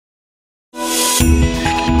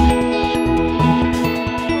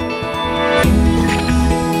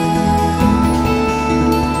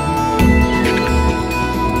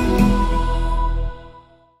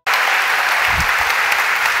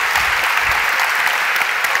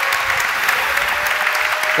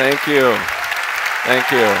Thank you.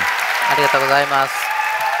 Thank you. ありがとうございます。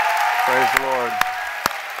Praise the Lord.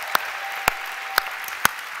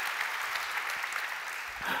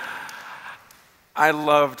 I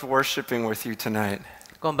loved worshiping with you tonight.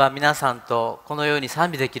 今晩皆さんとこのように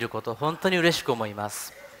賛美できること、本当に嬉しく思いま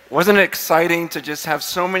す。Wasn't it exciting to just have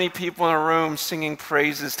so many people in a room singing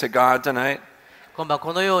praises to God tonight? 今晩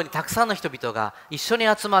このようにたくさんの人々が一緒に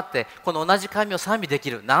集まってこの同じ神を賛美でき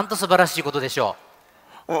る、なんと素晴らしいことでしょ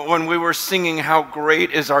When we were singing How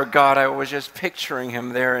Great is Our God, I was just picturing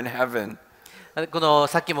Him there in heaven. う。この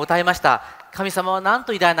さっきも歌いました神様はなん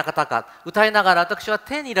と偉大な方か、歌いながら私は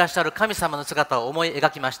天にいらっしゃる神様の姿を思い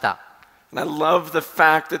描きました。And I love the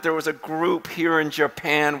fact that there was a group here in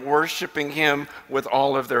Japan worshiping Him with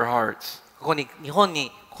all of their hearts. ここに日本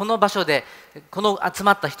にこの場所でこの集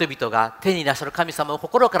まった人々が天にいらっしゃる神様を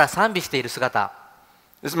心から賛美している姿。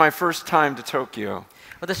 This is my first time to Tokyo,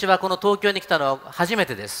 私はこの東京に来たのは初め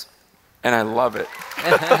てです。 and I love it.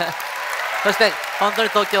 そして本当に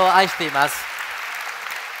東京を愛しています。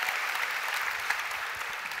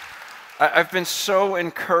I've been so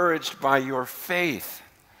encouraged by your faith.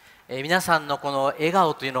 皆さんのこの笑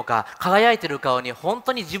顔というのか輝いている顔に本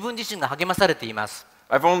当に自分自身が励まされています。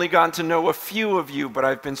 I've only gotten to know a few of you, but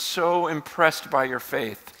I've been so impressed by your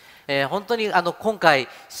faith. 本当に今回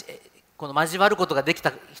この交わることができ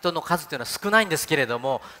た人の数というのは少ないんですけれど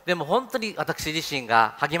も、でも本当に私自身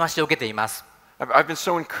が励ましを受けています。 I've been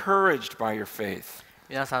so encouraged by your faith.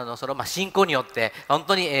 皆さんのその信仰によって本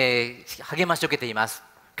当に励ましを受けています。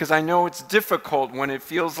 Because I know it's difficult when it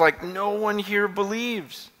feels like no one here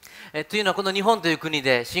believes. というのはこの日本という国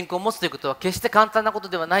で信仰を持つということは決して簡単なこと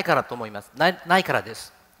ではないからと思います。ないからで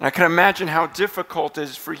す。 I can imagine how difficult it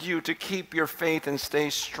is for you to keep your faith and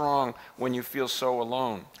stay strong when you feel so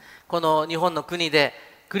alone. この日本の国で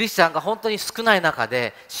クリスチャンが本当に少ない中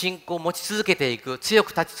で信仰を持ち続けていく、強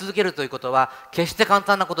く立ち続けるということは決して簡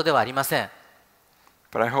単なことではありません。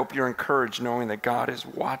 But I hope you're encouraged knowing that God is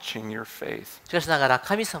watching your faith. しかしながら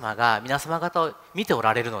神様が皆様方を見てお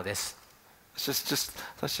られるのです。 Let's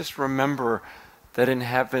just remember that in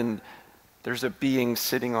heaven there's a being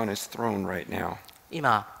sitting on his throne right now.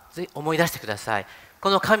 今ぜひ思い出してください。こ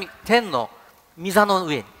の天の御座の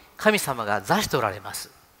上に神様が座しておられます。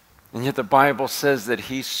 And yet the Bible says that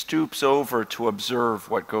he stoops over to observe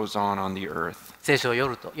what goes on the earth. 聖書を読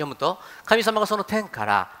むと神様がその天か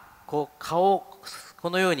らこう顔をこ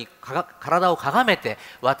のように体をかがめて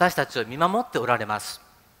私たちを見守っておられます。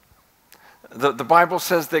 The Bible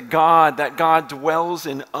says that God dwells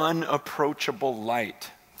in unapproachable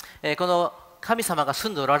light. この神様が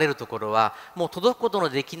住んでおられるところはもう届くことの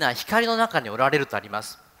できない光の中におられるとありま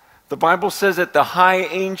す。 The Bible says that the high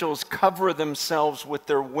angels cover themselves with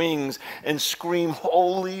their wings and scream,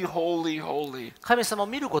 Holy, holy, holy. 神様を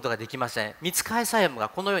見ることができません。御使いさえもが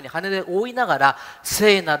このように羽で覆いながら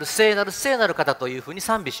聖なる聖なる聖なる方というふうに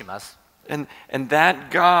賛美します。 And that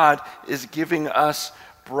God is giving us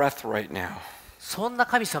breath right now. そんな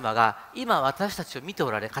神様が今私たちを見て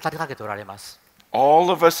おられ、語りかけておられます。 All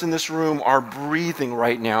of us in this room are breathing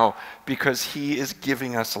right now because He is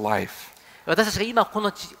giving us life. 私たちが今こ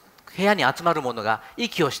の部屋に集まる者が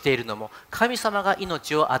息をしているのも神様が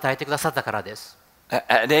命を与えてくださったからです。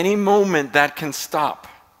 At any moment that can stop.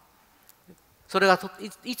 それが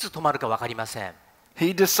いつ止まるか分かりません。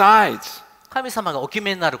 He decides. 神様がお決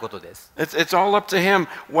めになることです。 It's all up to Him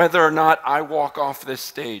whether or not I walk off this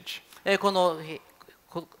stage. この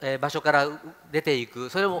場所から出ていく、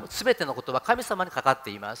それも全てのことは神様にかかって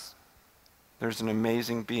います。 There's an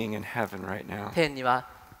amazing being in heaven right now. 天には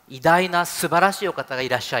偉大な素晴らしいお方がい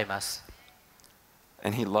らっしゃいます。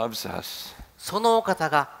 And He loves us. そのお方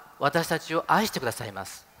が私たちを愛してくださいま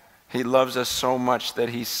す。 He loves us so much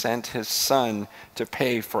that He sent His Son to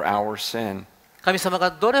pay for our sin. 神様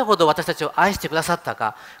がどれほど私たちを愛してくださった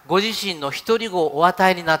か、ご自身の一人子をお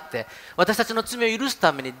与えになって私たちの罪を許す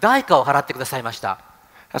ために代価を払ってくださいました。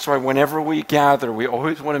 That's why whenever we gather, we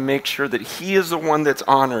always want to make sure that He is the one that's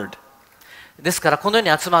honored. ですからこのよ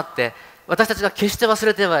うに集まって私たちが決して忘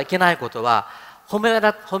れてはいけないことは褒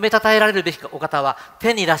めたたえられるべきお方は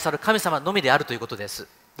天にいらっしゃる神様のみであるということです。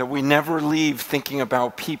 That we never leave thinking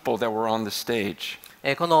about people that were on the stage.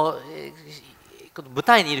 この舞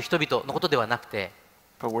台にいる人々のことではなくて、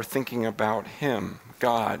 But we're thinking about Him,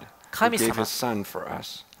 God, who gave His Son for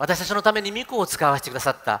us. 私たちのために御子を使わせてくだ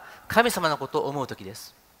さった神様のことを思うときで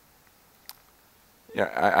す。 Yeah,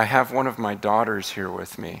 I have one of my daughters here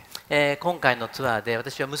with me. 今回のツアーで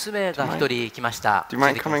私は娘が一人来ました。 Do you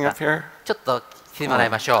mind coming up here? ちょっと来てもらい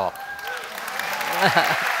ましょう。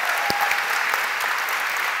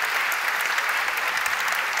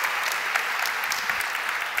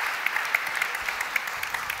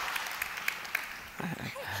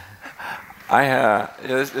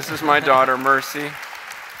This is my daughter, Mercy.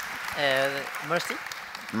 Mercy?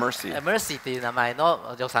 Mercy. Mercy という名前の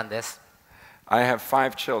お嬢さんです。I have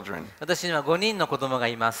 5 children. 私には5人の子供が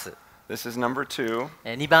います。This is number 2.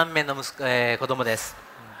 2番目の子供です。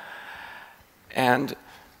And,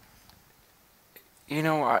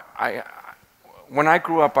 when I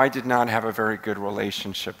grew up, I did not have a very good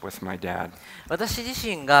relationship with my dad. 私自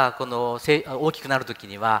身が大きくなるとき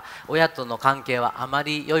には、親との関係はあま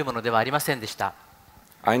り良いものではありませんでした。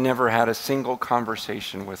I never had a single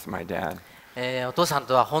conversation with my dad. お父さん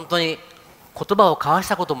とは本当に言葉を交わし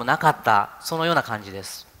たこともなかった、そのような感じで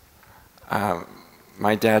す。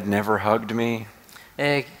My dad never hugged me.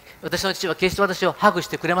 私の父は決して私をハグし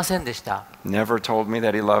てくれませんでした。Never told me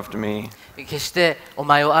that he loved me. 決してお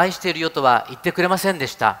前を愛しているよとは言ってくれませんで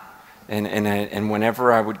した。And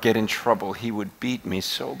whenever I would get in trouble, he would beat me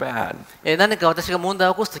so bad. 何か私が問題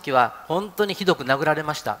を起こすときは本当にひどく殴られ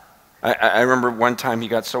ました。I remember one time he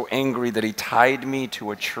got so angry that he tied me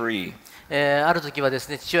to a tree. ある時はです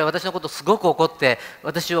ね、父親は私のことをすごく怒って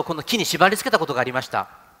私をこの木に縛り付けたことがありました。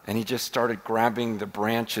And he just started grabbing the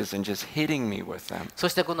branches and just hitting me with them. そ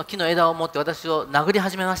してこの木の枝を持って私を殴り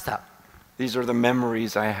始めました。These are the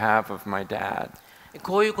memories I have of my dad.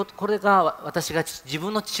 これが私が自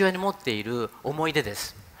分の父親に持っている思い出で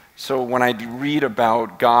す。So when I read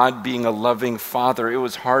about God being a loving father, it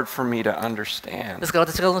was hard for me to understand. ですから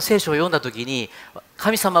私がこの聖書を読んだときに、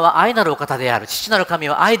神様は愛なるお方である、父なる神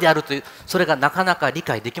は愛であるという、それがなかなか理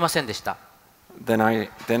解できませんでした。Then I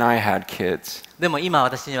had kids. でも今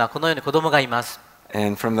私にはこのように子供がいます。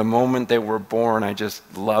And from the moment they were born, I just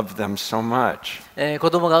loved them so much. 子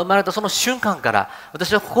供が生まれたその瞬間から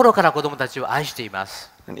私は心から子供たちを愛しています。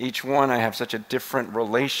And each one I have such a different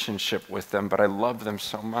relationship with them, but I love them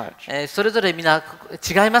so much. それぞれみんな違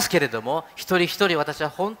いますけれども、一人一人私は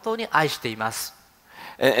本当に愛しています。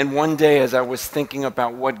And one day as I was thinking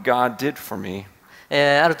about what God did for me,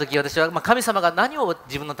 ある時私は神様が何を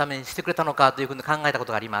自分のためにしてくれたのかというふうに考えたこ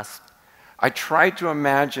とがあります。I tried to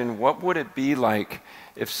imagine what would it be like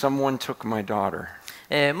if someone took my daughter.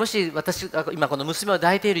 もし私が今この娘を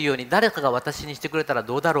抱いているように誰かが私にしてくれたら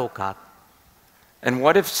どうだろうか。And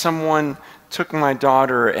what if someone took my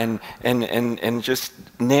daughter and just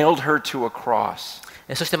nailed her to a cross?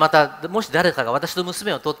 そしてまたもし誰かが私の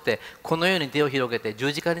娘を取ってこのように手を広げて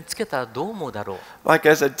十字架につけたらどう思うだろう。Like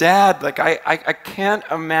as a dad, like I can't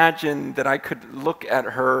imagine that I could look at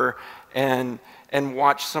her and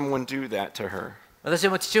watch someone do that to her. 私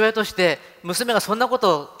も父親として娘がそんなこ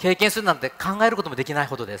とを経験するなんて考えることもできない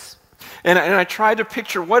ほどです。And I tried to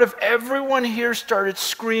picture, what if everyone here started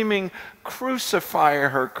screaming, crucify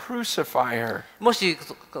her, crucify her? もし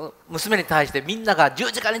娘に対してみんなが十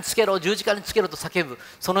字架につけろ、十字架につけろと叫ぶ、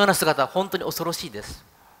そのような姿は本当に恐ろしいです。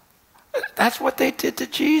That's what they did to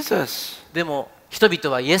Jesus. でも人々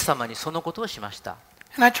はイエス様にそのことをしました。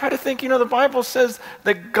And I try to think, the Bible says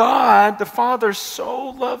that God, the Father,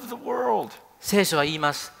 so loved the world. 聖書は言い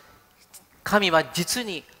ます。神は実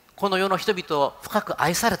にこの世の人々を深く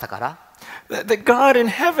愛されたから。That God in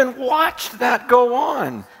heaven watched that go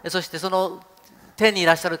on. そしてその天にい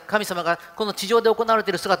らっしゃる神様がこの地上で行われ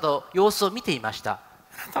ている姿を様子を見ていました。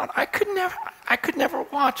I thought I could never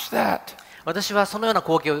watch that. 私はそのような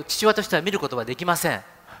光景を父親としては見ることはできません。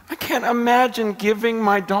I can't imagine giving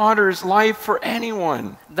my daughter's life for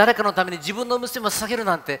anyone. 誰かのために自分の娘を捧げる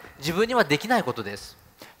なんて自分にはできないことです。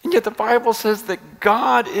And yet the Bible says that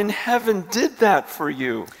God in heaven did that for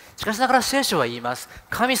you. しかしながら聖書は言います。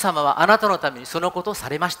神様はあなたのためにそのことをさ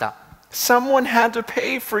れました。Someone had to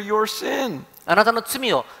pay for your sin. あなたの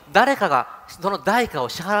罪を誰かがその代価を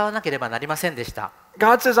支払わなければなりませんでした。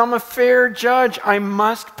God says, I'm a fair judge. I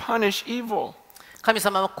must punish evil. 神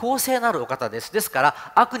様は公正なるお方です。ですから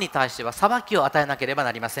悪に対しては裁きを与えなければ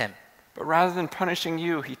なりません。But rather than punishing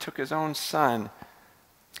you, he took his own son.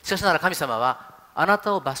 しかしながら神様はあな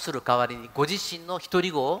たを罰する代わりにご自身の一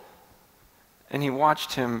人子を And he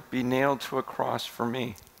watched him be nailed to a cross for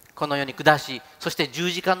me. この世に下し、そして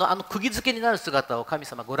十字架のあの釘付けになる姿を神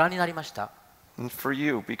様ご覧になりました。And for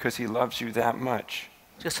you, because he loves you that much.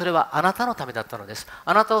 しかしそれはあなたのためだったのです。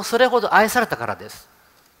あなたをそれほど愛されたからです。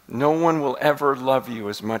No one will ever love you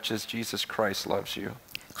as much as Jesus Christ loves you.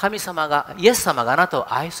 神様が、イエス様があなた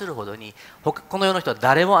を愛するほどに、この世の人は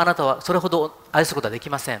誰もあなたはそれほど愛することはでき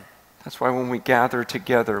ません。That's why when we gather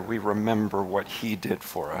together, we remember what he did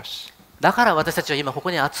for us. だから私たちは今こ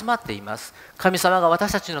こに集まっています。神様が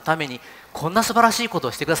私たちのためにこんな素晴らしいこと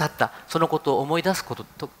をしてくださった、そのことを思い出す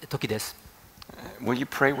時です。Will you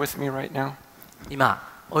pray with me right now? 今、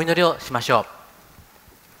お祈りをしましょう。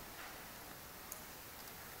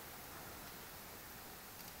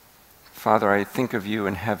Father, I think of you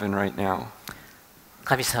in heaven right now.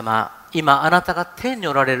 神様、今あなたが天に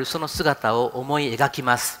おられるその姿を思い描き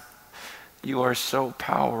ます。You are so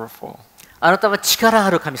powerful. あなたは力あ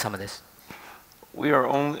る神様です。We are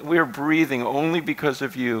breathing only because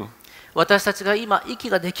of you. 私たちが今息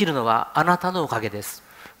ができるのはあなたのおかげです。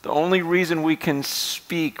The only reason we can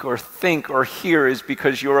speak or think or hear is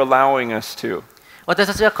because you're allowing us to. 私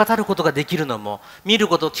たちが語ることができるのも、見る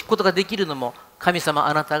こと、聞くことができるのも、神様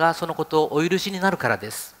あなたがそのことをお許しになるから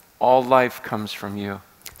です。All life comes from you.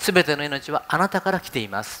 すべての命はあなたから来てい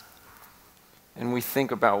ます。And we think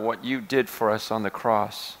about what you did for us on the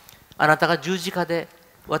cross. あなたが十字架で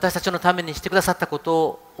私たちのためにしてくださったこと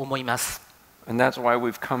を思います。And that's why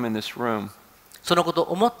we've come in this room そのこと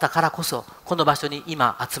を思ったからこそ、この場所に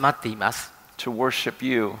今集まっています。to worship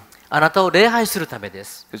you. あなたを礼拝するためで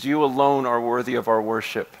す。Because you alone are worthy of our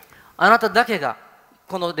worship. あなただけが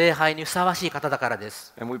この礼拝にふさわしい方だからで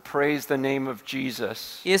す。And we praise the name of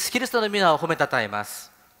Jesus. イエス・キリストの皆を褒めたたえま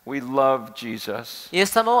す。We love Jesus. イエス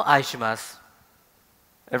様を愛します。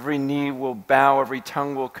Every knee will bow, every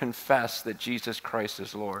tongue will confess that Jesus Christ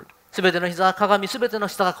is Lord. すべての膝が鏡、すべての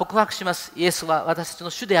舌が告白します。イエスは私たちの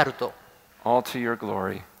主であると。All to your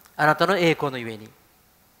glory. あなたの栄光のゆえに。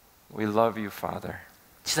We love you, Father.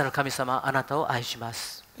 父なる神様、あなたを愛しま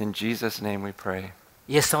す。In Jesus' name we pray.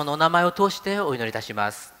 イエス様のお名前を通してお祈りいたし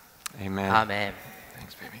ます。Amen. アーメン。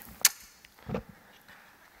Thanks, baby.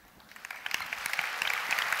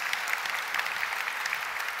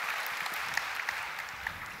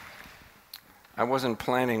 I wasn't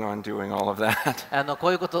planning on doing all of that. こ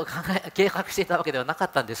ういうことを計画していたわけではなか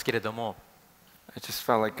ったんですけれども、I just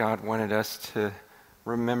felt like God wanted us to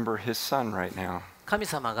remember His Son right now. 神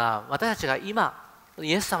様が私たちが今、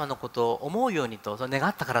イエス様のことを思うようにと願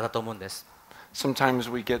ったからだと思うんです。Sometimes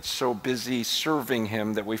we get so busy serving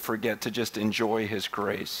Him that we forget to just enjoy His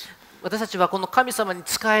grace. 私たちはこの神様に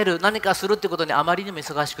仕える、何かするということにあまりにも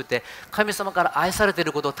忙しくて、神様から愛されてい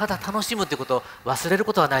ることをただ楽しむということを忘れる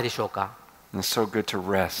ことはないでしょうか。And it's so good to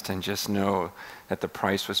rest and just know that the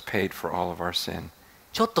price was paid for all of our sin.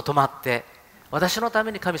 ちょっと止まって、私のた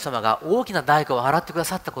めに神様が大きな代価を払ってくだ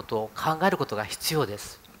さったことを考えることが必要で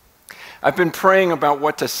す。I've been praying about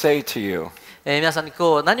what to say to you. 皆さんに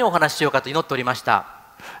今日何をお話ししようかと祈っておりました。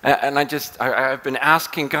And I've been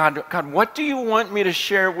asking God, what do you want me to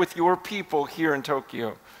share with your people here in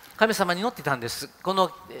Tokyo? 神様に祈っていたんです。こ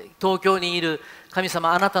の東京にいる神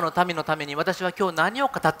様、あなたの民のために私は今日何を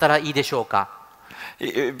語ったらいいでしょうか。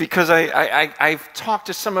Because I've talked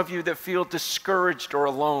to some of you that feel discouraged or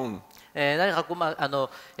alone. 何か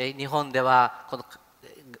日本ではこの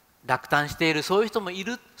落胆しているそういう人もい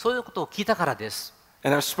る、そういうことを聞いたからです。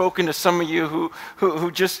And I've spoken to some of you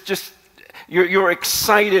who just you're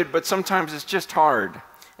excited, but sometimes it's just hard.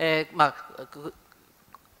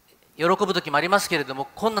 喜ぶ時もありますけれども、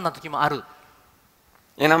困難な時もある。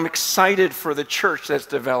And I'm excited for the church that's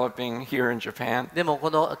developing here in Japan. でもこ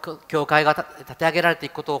の教会が立て上げられてい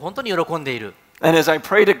くことを本当に喜んでいる。And as I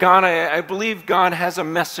pray to God, I believe God has a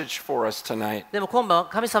message for us tonight. でも今晩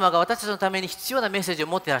神様が私たちのために必要なメッセージを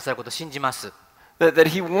持っていらっしゃることを信じます。That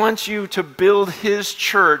He wants you to build His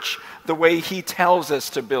church the way He tells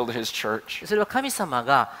us to build His church. それは神様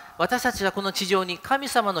が私たちがこの地上に神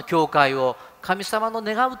様の教会を神様の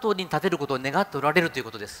願う通りに建てることを願っておられるという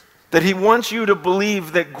ことです。That He wants you to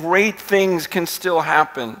believe that great things can still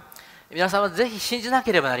happen. 皆さんはぜひ信じな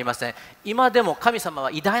ければなりません。今でも神様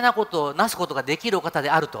は偉大なことをなすことができるお方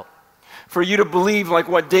であると。For you to believe,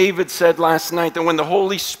 like what David said last night, that when the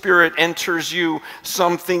Holy Spirit enters you,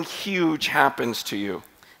 something huge happens to you.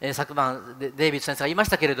 昨晩デイビッド先生が言いまし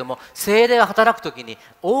たけれども、聖霊が働くときに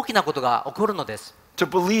大きなことが起こるのです。To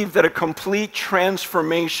believe that a complete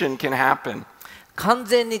transformation can happen. 完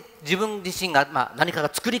全に自分自身が、何かが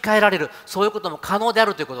作り変えられる、そういうことも可能であ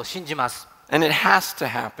るということを信じます。And it has to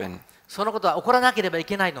happen. そのことは起こらなければい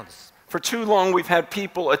けないのです。For too long, we've had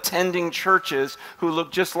people attending churches who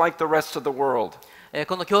look just like the rest of the world.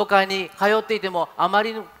 この教会に通っていても、あま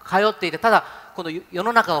りに通っていて、ただこの世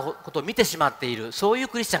の中のことを見てしまっている、そういう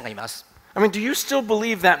クリスチャンがいます。I mean, do you still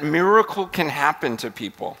believe that miracle can happen to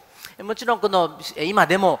people? もちろんこの今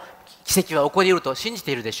でも奇跡は起こり得ると信じ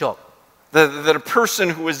ているでしょう。That a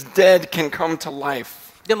person who is dead can come to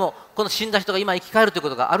life. でもこの死んだ人が今生き返るというこ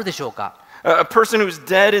とがあるでしょうか。A person who's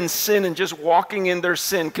dead in sin and just walking in their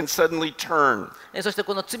sin can suddenly turn. そして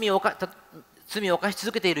この罪を犯し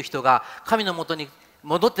続けている人が神のもとに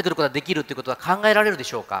戻ってくることができるということは考えられるで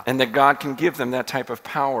しょうか。And that God can give them that type of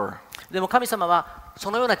power. でも神様はそ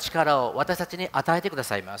のような力を私たちに与えてくだ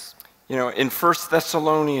さいます。You know, in 1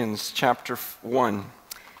 Thessalonians chapter 1,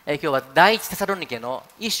 今日は第一テサロニケの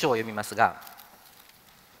一章を読みますが、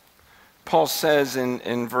Paul says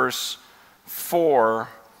in verse 4,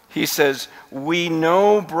 he says, "We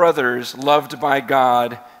know, brothers loved by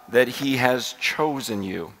God, that he has chosen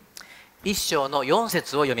you." 一章の4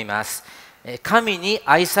節を読みます。神に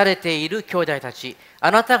愛されている兄弟たち、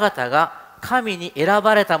あなた方が神に選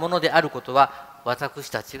ばれたものであることは私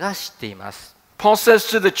たちが知っています。Paul says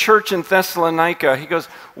to the church in Thessalonica, he goes,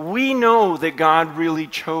 "We know that God really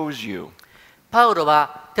chose you." パウロ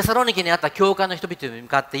はテサロニケにあった教会の人々に向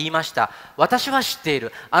かって言いました。私は知ってい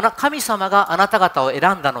る。神様があなた方を選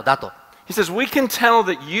んだのだと。He says, "We can tell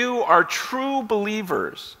that you are true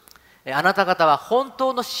believers." あなた方は本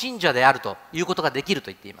当の信者であるということができると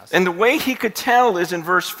言っています。And the way he could tell is in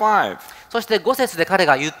verse 5. そして5節で彼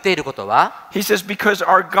が言っていることは、He says, "Because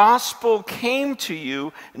our gospel came to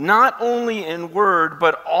you not only in word,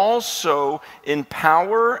 but also in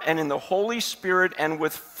power and in the Holy Spirit and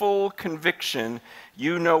with full conviction.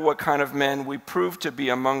 You know what kind of men we proved to be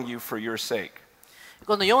among you for your sake."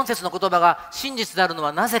 この4節の言葉が真実であるの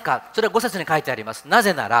はなぜか、それは5節に書いてあります。な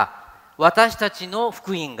ぜなら、私たちの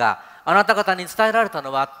福音があなた方に伝えられた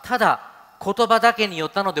のはただ言葉だけによっ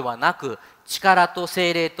たのではなく、力と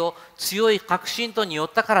精霊と強い確信とによ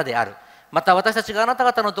ったからである。また私たちがあなた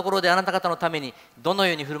方のところであなた方のためにどの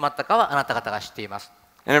ように振る舞ったかはあなた方が知っています。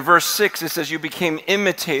And in verse 6 it says, "You became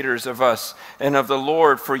imitators of us and of the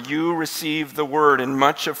Lord, for you received the word in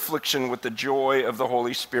much affliction with the joy of the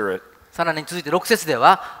Holy Spirit." さらに続いて6節で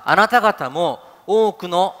は、あなた方も多く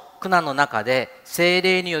の苦難の中で聖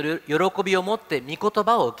霊による喜びを持って御言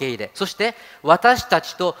葉を受け入れ、そして私た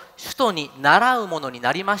ちと主とに習うものに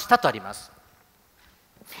なりましたとあります。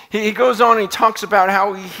He goes on and he talks about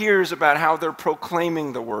how he hears about how they're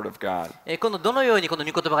proclaiming the word of God. このどのようにこの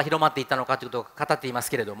御言葉が広まっていったのかということを語っていま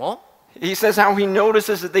すけれども、He says how he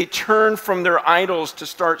notices that they turn from their idols to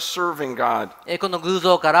start serving God. この偶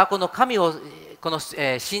像からこの神を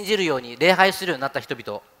信じるように礼拝するようになった人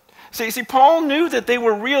々。See, Paul knew that they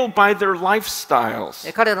were real by their lifestyles.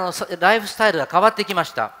 彼らのライフスタイルが変わってきま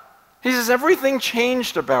した。He says everything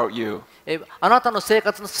changed about you. あなたの生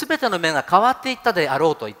活のすべての面が変わっていったであ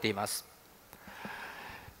ろうと言っています。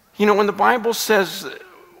You know, when the Bible says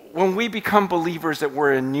when we become believers that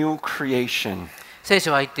we're a new creation. 聖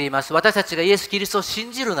書は言っています。私たちがイエス・キリストを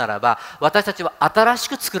信じるならば、私たちは新し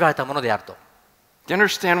く作られたものであると。Do you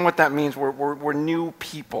understand what that means? We're new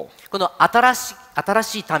people. この新し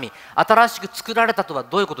い民、新しく作られたとは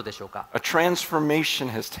どういうことでしょうか。 A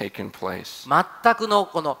transformation has taken place. 全くの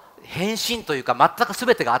この変身というか、全くす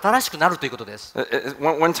べてが新しくなるということです。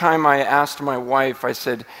One time I asked my wife, I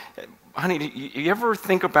said, "Honey, do you ever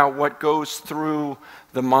think about what goes through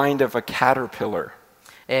the mind of a caterpillar?"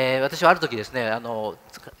 私はある時ですね、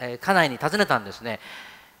家内に尋ねたんですね。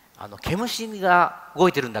毛虫が動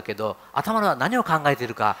いてるんだけど、頭の何を考えてい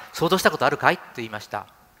るか想像したことあるかいと言いました。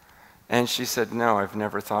And she said, "No, I've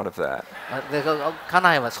never thought of that." で家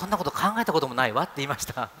内はそんなこと考えたこともないわって言いまし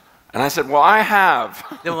た。And I said, "Well, I have."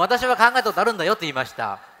 でも私は考えたことあるんだよって言いまし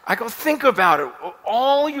た。I go, "Think about it.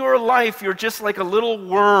 All your life, you're just like a little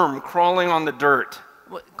worm crawling on the dirt."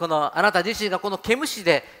 このあなた自身がこの毛虫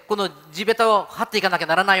でこの地べたを張っていかなきゃ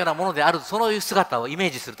ならないようなものである、そういう姿をイメ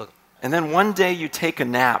ージすると。And then one day you take a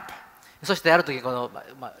nap, そしてある時この、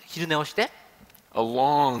昼寝をして a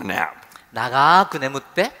long nap. 長く眠っ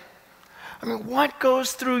て、I mean, what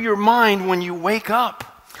goes through your mind when you wake up?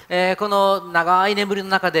 この長い眠りの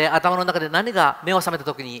中で頭の中で何が目を覚めた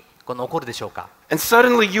時に起こるでしょうか。 And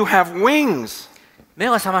suddenly you have wings. 目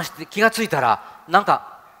を覚まして気がついたらなん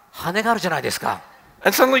か羽があるじゃないですか。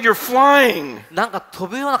 And suddenly you're flying. なんか飛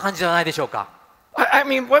ぶような感じじゃないでしょうか。I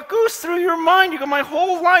mean, what goes through your mind? You go, my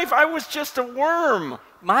whole life I was just a worm.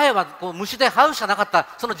 前はこう虫で這うしかなかった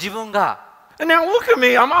その自分が、 And now look at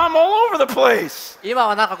me, I'm all over the place. 今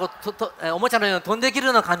はなんかこうおもちゃのように飛んでいける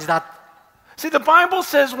ような感じだ。 See, the Bible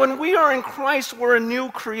says when we are in Christ, we're a new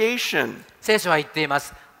creation. 聖書は言っていま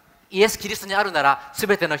す。イエス・キリストにあるなら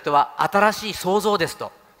全ての人は新しい創造です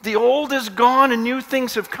と。 The old is gone and new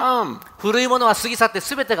things have come. 古いものは過ぎ去って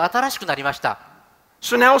全てが新しくなりました。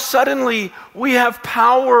 So now suddenly we have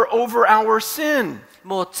power over our sin.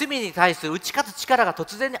 もう罪に対する打ち勝つ力が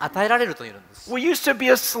突然に与えられるというんです。 We used to be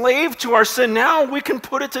a slave to our sin. Now we can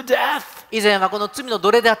put it to death. 以前はこの罪の奴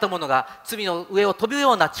隷であったものが罪の上を飛ぶ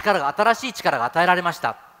ような力が、新しい力が与えられまし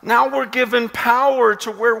た。 Now we're given power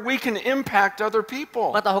to where we can impact other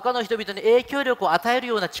people. また他の人々に影響力を与える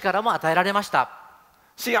ような力も与えられました。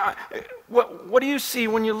 See, what do you see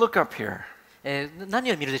when you look up here?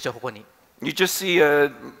 何を見るでしょう、ここに。 You just see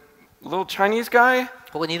a little Chinese guy?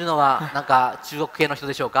 ここにいるのはなんか中国系の人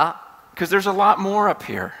でしょうか。 Because there's a lot more up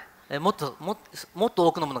here. もっと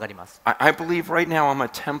多くのものがあります。 I believe right now I'm a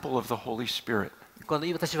temple of the Holy Spirit. この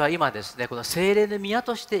私は今ですね、この聖霊の宮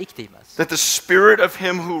として生きています。 That the spirit of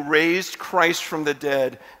him who raised Christ from the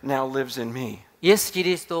dead now lives in me. イエス・キ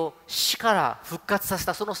リストを死から復活させ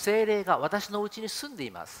たその聖霊が私のうちに住んで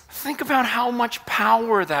います。 Think about how much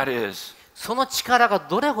power that is. その力が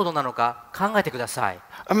どれほどなのか考えてください。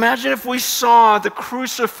 Imagine if we saw the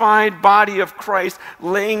crucified body of Christ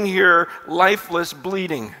laying here, lifeless,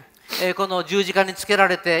 bleeding. この十字架につけら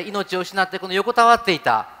れて命を失ってこの横たわってい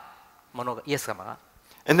たものがイエス様が、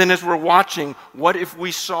 And then as we're watching, what if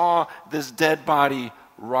we saw this dead body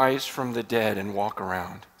rise from the dead and walk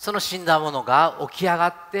around? その死んだものが起き上が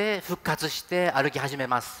って復活して歩き始め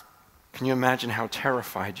ます。 Can you imagine how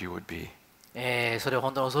terrified you would be? それは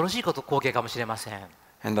本当に恐ろしい光景かもしれません。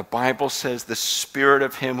 And the Bible says the spirit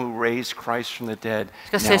of him who raised Christ from the dead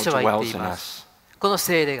しかし now 聖書は言って dwells い in ま us. す。この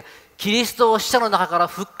聖霊がキリストを死者の中から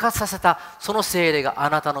復活させたその聖霊があ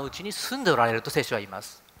なたのうちに住んでおられると聖書は言いま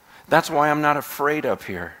す。 That's why I'm not afraid up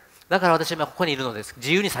here. だから私は今ここにいるのです。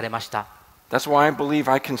自由にされました。 That's why I believe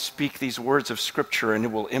I can speak these words of Scripture and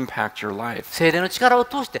it will impact your life. 聖霊の力を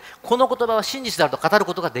通してこの言葉は真実であると語る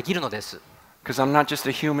ことができるのです。 Because I'm not just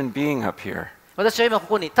a human being up here. 私は今こ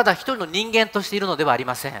こにただ一人の人間としているのではあり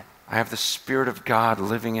ません。 I have the Spirit of God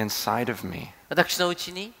living inside of me. 私のう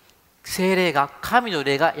ちに聖霊が神の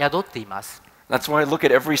霊が宿っています。 That's why I look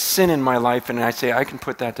at every sin in my life and I say, I can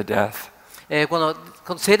put that to death. こ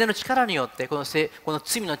の聖霊の力によってこの罪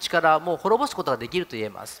の力をもう滅ぼすことができると言え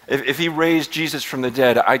ます。 If he raised Jesus from the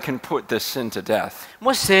dead, I can put this sin to death.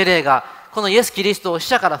 もし聖霊がこのイエス・キリストを死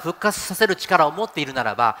者から復活させる力を持っているな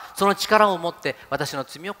らば、その力を持って私の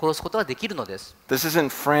罪を殺すことができるのです。 This isn't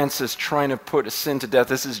Francis trying to put sin to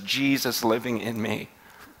death. This is Jesus living in me.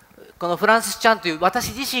 このフランシス・チャンという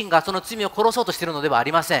私自身がその罪を殺そうとしているのではあ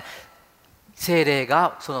りません。聖霊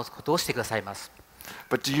がそのことをしてくださいます。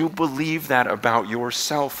 But do you believe that about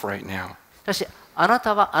yourself right now? しかし、あな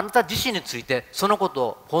たはあなた自身についてそのこと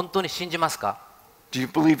を本当に信じますか？ Do you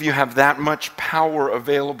believe you have that much power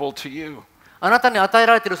available to you? あなたに与え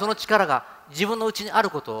られているその力が自分のうちにある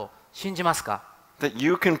ことを信じますか？ That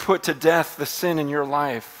you can put to death the sin in your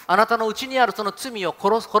life? あなたのうちにあるその罪を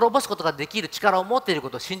滅ぼすことができる力を持っているこ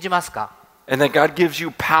とを信じますか？ And that God gives you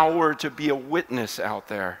power to be a witness out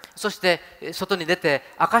there? そして外に出て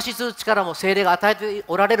証しする力も聖霊が与えて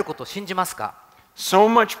おられることを信じますか？ So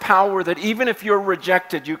much power that even if you're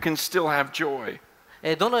rejected, you can still have joy.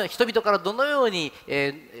 人々からどのように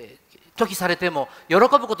拒否されても喜ぶ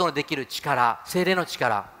ことのできる力、聖霊の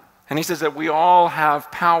力。 And he says that we all have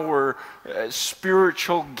power,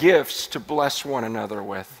 spiritual gifts to bless one another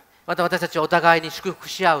with. また私たちはお互いに祝福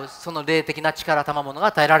し合うその霊的な力、賜物が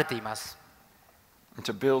与えられています。 And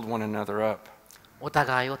to build one another up. お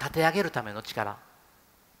互いを立て上げるための力。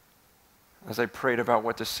 As I prayed about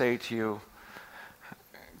what to say to you,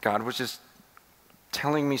 God was just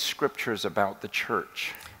telling me scriptures about the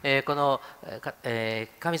church. この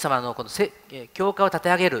神様のこの教会を立て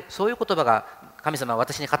上げる、そういう言葉が神様は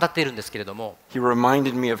私に語っているんですけれども、 He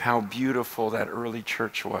reminded me of how beautiful that early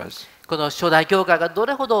church was. この初代教会がど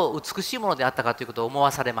れほど美しいものであったかということを思わ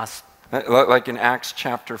されます。 Like in Acts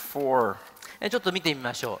chapter 4. ちょっと見てみ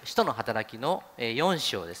ましょう。使徒の働きの4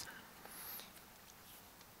章です。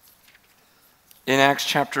 In Acts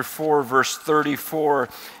chapter 4, verse 34,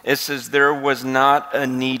 it says, There was not a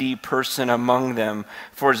needy person among them,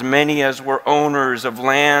 for as many as were owners of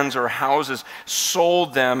lands or houses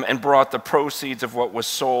sold them and brought the proceeds of what was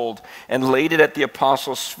sold and laid it at the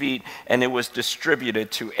apostles' feet, and it was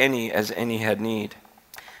distributed to any as any had need.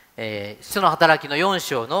 使徒の働きの4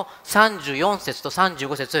章の34節と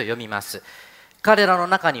35節を読みます。彼らの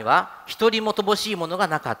中には一人も乏しいものが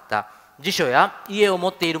なかった。辞書や家を持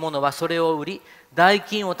っている者はそれを売り、代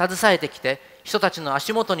金を携えてきて、人たちの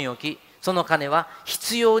足元に置き、その金は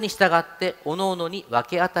必要に従って各々に分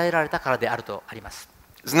け与えられたからであるとあります。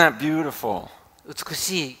Isn't that beautiful? 美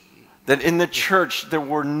しい。 That in the church there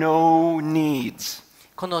were no needs.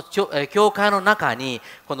 この教会の中に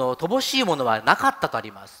この乏しいものはなかったとあ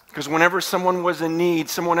ります。 Because whenever someone was in need,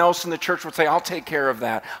 someone else in the church would say, I'll take care of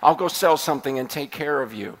that. I'll go sell something and take care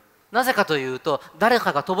of you. なぜかというと、誰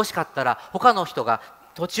かが乏しかったら他の人が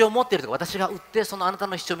土地を持っているとか、私が売ってそのあなた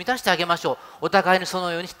の必要を満たしてあげましょう。お互いにその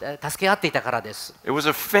ように助け合っていたからです。 It was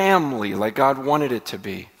a family like God wanted it to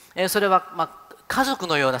be. それは家族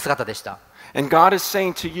のような姿でした。 And God is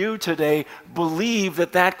saying to you today, believe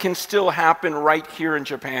that that can still happen right here in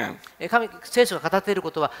Japan. 聖書が語っている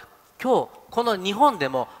ことは、今日この日本で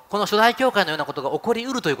もこの初代教会のようなことが起こり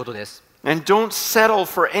うるということです。 And don't settle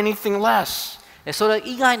for anything less. それ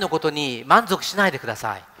以外のことに満足しないでくだ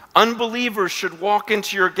さい。 Unbelievers should walk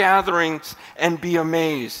into your gatherings and be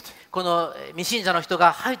amazed. この未信者の人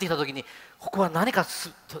が入ってきたときに、ここは何か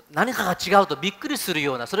が違うとびっくりする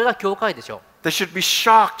ような、それが教会でしょう。 They should be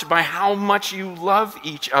shocked by how much you love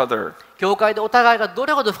each other. 教会でお互いがど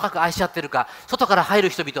れほど深く愛し合っているか、外から入る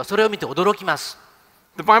人々はそれを見て驚きます。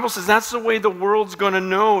The Bible says that's the way the world's going to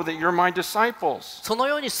know that you're my disciples. その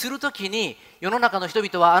ようにするときに、世の中の人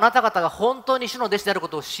々はあなた方が本当に主の弟子であるこ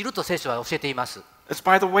とを知ると聖書は教えています。It's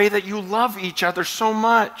by the way that you love each other so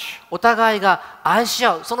much. お互いが愛し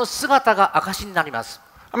合う、その姿が証になります。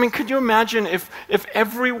I mean, could you imagine if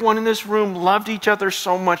everyone in this room loved each other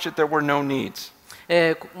so much that there were no needs?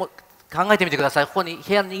 考えてみてください。ここに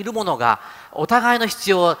部屋にいる者がお互いの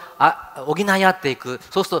必要を補い合っていく。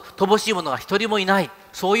そうすると乏しい者が一人もいない。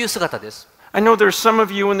そういう姿です。I know there's some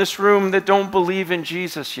of you in this room that don't believe in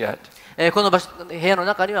Jesus yet. この部屋の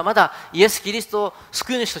中にはまだイエス・キリストを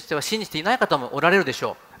救い主としては信じていない方もおられるでし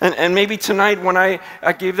ょう。And maybe tonight when I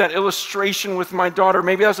gave that illustration with my daughter,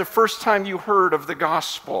 maybe that was the first time you heard of the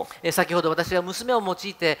gospel. 先ほど私が娘を用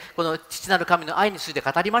いてこの父なる神の愛について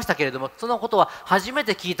語りましたけれども、そのことは初め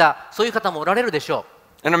て聞いた、そういう方もおられるでしょ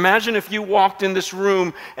う。And imagine if you walked in this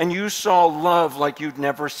room and you saw love like you'd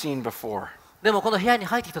never seen before. でもこの部屋に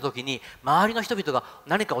入ってきたときに、周りの人々が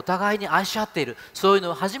何かお互いに愛し合っている、そういう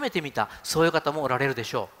のを初めて見た、そういう方もおられるで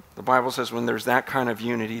しょう。The Bible says when there's that kind of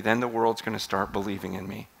unity, then the world's going to start believing in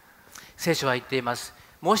me. 聖書は言っています。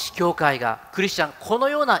もし教会が、クリスチャン、この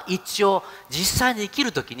ような一致を実際に生き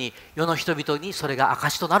るときに、世の人々にそれが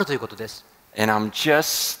証となるということです。And I'm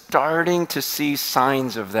just starting to see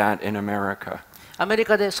signs of that in America. アメリ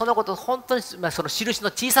カでそのことを本当に、その印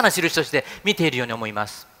の小さな印として見ているように思いま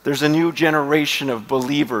す。There's a new generation of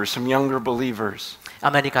believers, some younger believers.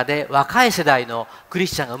 アメリカで若い世代のクリ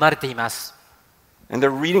スチャンが生まれています。And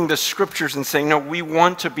they're reading the scriptures and saying, no, we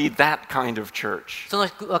want to be that kind of church. その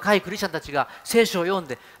若いクリスチャンたちが聖書を読ん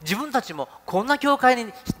で、自分たちもこんな教会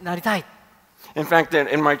になりたい。In fact,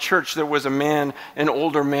 in my church, there was a man, an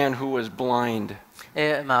older man who was blind.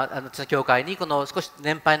 教会にこの少し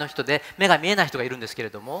年配の人で目が見えない人がいるんですけれ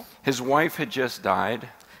ども、His wife had just died.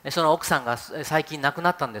 その奥さんが最近亡く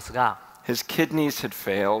なったんですが、His kidneys had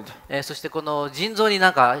failed. そしてこの腎臓に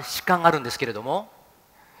なんか疾患があるんですけれども、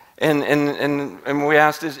And we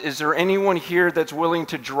asked, is there anyone here that's willing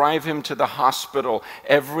to drive him to the hospital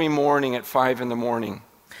every morning at 5 in the morning?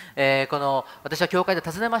 私は教会で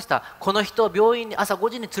尋ねました。この人を病院に朝5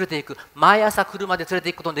時に連れて行く、毎朝車で連れて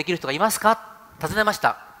行くことのできる人がいますか？尋ねまし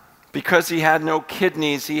た。Because he had no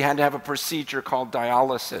kidneys, he had to have a procedure called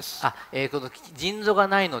dialysis. この腎臓が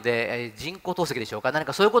ないので、人工透析でしょうか、何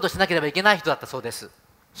かそういうことをしなければいけない人だったそうです。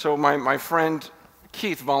So my friend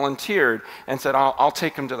Keith volunteered and said, I'll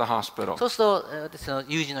take him to the hospital. そうすると、私の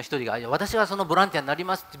友人の一人が、私はそのボランティアになり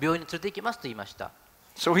ます、病院に連れて行きますと言いました。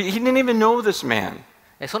So he didn't even know this man.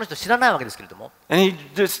 その人知らないわけですけれども、And he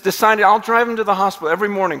just decided, I'll drive him to the hospital every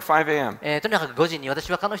morning, 5 a.m. とにかく5時に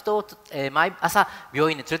私は彼の人を、毎朝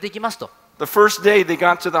病院に連れて行きますと。The first day they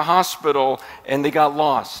got to the hospital and they got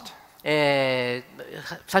lost. 最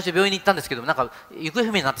初病院に行ったんですけど、なんか行方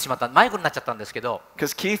不明になってしまった、迷子になっちゃったんですけど、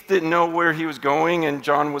Because Keith didn't know where he was going and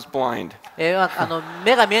John was blind.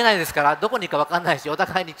 目が見えないですから、どこに行くか分かんないし、お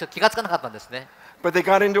互いにちょっと気がつかなかったんですね。But they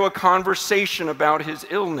got into a conversation about his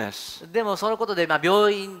illness. でもそのことで、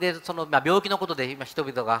病院で病気のことで今人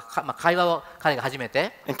々が、会話を彼が始め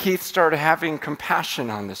て、And Keith started having compassion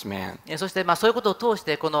on this man. そしてそういうことを通し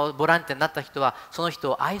てこのボランティアになった人はその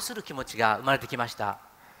人を愛する気持ちが生まれてきました。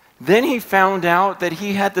Then he found out that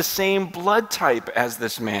he had the same blood type as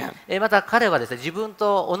this man. また彼はですね、自分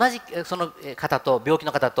と同じその方と病気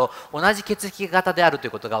の方と同じ血液型であるとい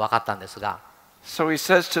うことが分かったんですが、So he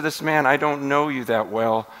says to this man, I don't know you that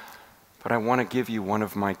well, but I want to give you one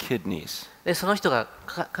of my kidneys. でその人が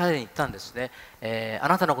彼に言ったんですね、あ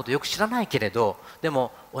なたのことよく知らないけれど、で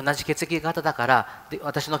も同じ血液型だから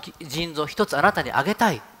私の腎臓一つあなたにあげ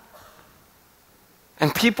たい。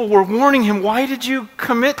And people were warning him, why did you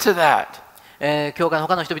commit to that? 教会の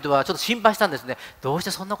他の人々はちょっと心配したんですね。どうして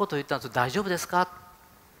そんなことを言ったんですか？大丈夫ですか？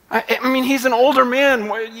 I mean, he's an older man.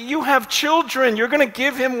 You have children. You're going to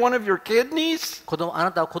give him one of your kidneys? あ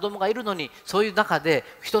なたは子供がいるのに、そういう中で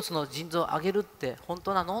一つの腎臓をあげるって本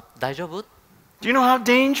当なの？大丈夫？ Do you know how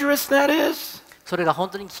dangerous that is? それが本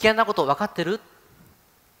当に危険なことを分かってる？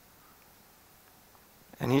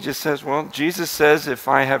 And he just says, well, Jesus says if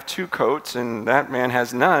I have 2 coats and that man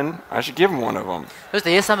has none, I should give him one of them. そし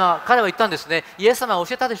て彼は言ったんですね。イエス様は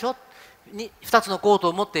教えたでしょ？2つのコート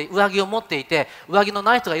を持って、上着を持っていて、上着の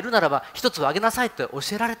ない人がいるならば1つをあげなさいって教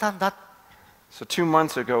えられたんだ。So 2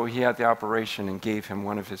 months ago, he had the operation and gave him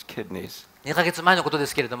one of his kidneys. 2ヶ月前のことで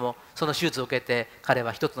すけれども、その手術を受けて彼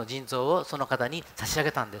は1つの腎臓をその方に差し上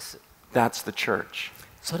げたんです。That's the church.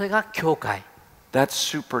 それが教会。That's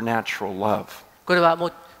supernatural love. これはも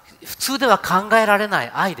う普通では考えられな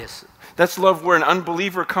い愛です。That's love where an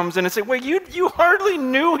unbeliever comes in and says, Wait, you hardly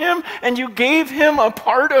knew him and you gave him a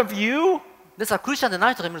part of you? ですからクリスチャンで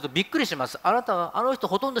ない人が見るとびっくりします。あなたはあの人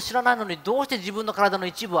ほとんど知らないのにどうして自分の体の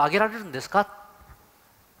一部をあげられるんですか？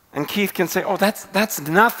 And Keith can say, Oh, that's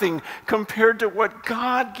nothing compared to what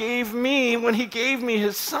God gave me when he gave me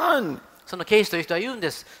his son. そのケイスという人は言うん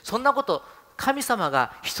です。そんなこと、神様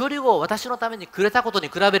が一人子を私のためにくれたことに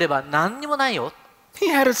比べれば何にもないよ。He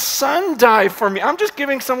had his son die for me. I'm just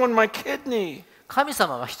giving someone my kidney. 神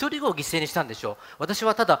様は一人子を犠牲にしたんでしょう。私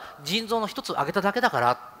はただ腎臓の一つをあげただけだか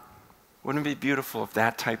ら。Wouldn't it be beautiful if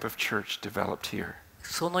that type of church developed here?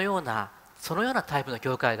 そのようなタイプの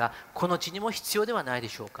教会がこの地にも必要ではないで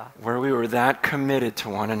しょうか。Where we were that committed to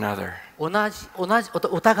one another.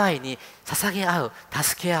 お互いに捧げ合う、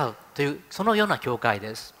助け合うというそのような教会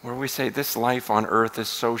です。Where we say this life on earth is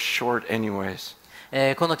so short anyways.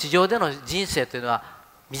 この地上での人生というのは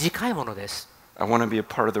短いものです。I want to be a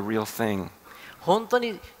part of the real thing. 本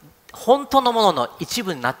当のものの一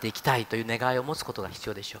部になっていきたいという願いを持つことが必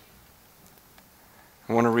要でしょう。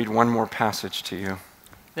I want to read one more passage to you.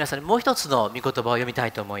 皆さんにもう一つの御言葉を読みた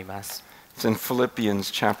いと思います。It's in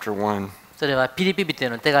Philippians chapter 1. それはピリピ人へ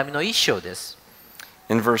の手紙の1章です。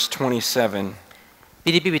In verse 27.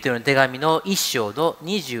 ピリピ人への手紙の1章の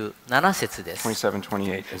27節です。27,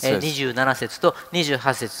 28. It says, 27節と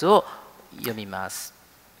28節を読みます。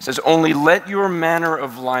It says, Only let your manner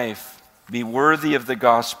of life be worthy of the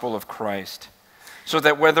gospel of Christ, so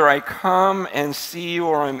that whether I come and see you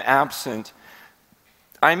or I'm absent,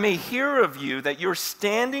 I may hear of you that you're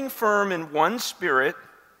standing firm in one spirit,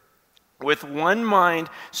 with one mind,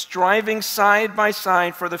 striving side by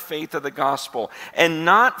side for the faith of the gospel, and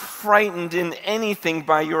not frightened in anything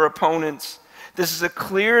by your opponents. This is a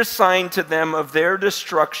clear sign to them of their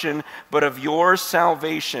destruction, but of your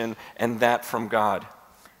salvation, and that from God.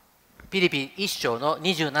 ピリピ1章の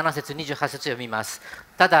27節28節読みます。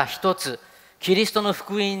ただ一つ、キリストの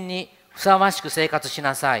福音にふさわしく生活し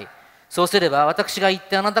なさい。そうすれば私が行っ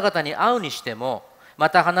てあなた方に会うにしても、ま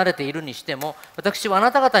た離れているにしても、私はあ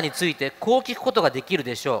なた方についてこう聞くことができる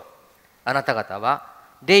でしょう。あなた方は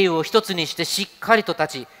霊を一つにしてしっかりと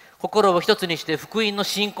立ち、心を一つにして福音の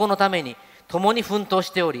信仰のために共に奮闘し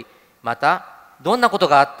ており、またどんなこと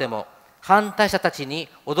があっても反対者たちに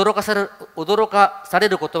驚かされ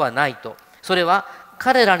ることはないと。それは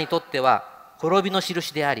彼らにとっては滅びの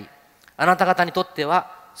印であり、あなた方にとって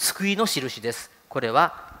は救いの印です。これ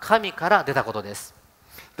は神から出たことです。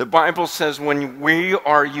The Bible says when we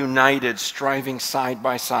are united, striving side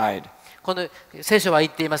by side, この聖書は言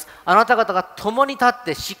っています。あなた方が共に立っ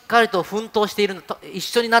てしっかりと奮闘している、一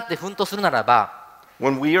緒になって奮闘するならば、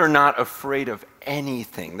when we are not afraid of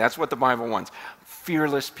anything, that's what the Bible wants,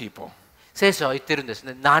 fearless people. 聖書は言ってるんです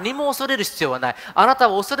ね。何も恐れる必要はない。あなた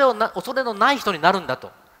は恐れのない人になるんだと。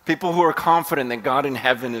People who are confident that God in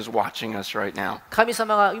heaven is watching us right now. 神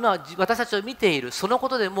様が今私たちを見ている、そのこ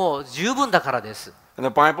とでもう十分だからです。And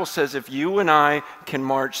the Bible says if you and I can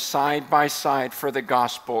march side by side for the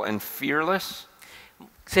gospel and fearless,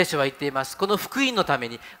 聖書は言っています。この福音のため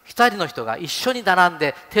に二人の人が一緒に並ん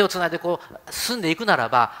で手をつないでこう進んでいくなら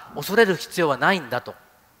ば、恐れる必要はないんだと。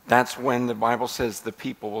that's when the Bible says the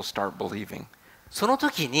people will start believing. その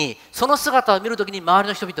時に、その姿を見るときに周り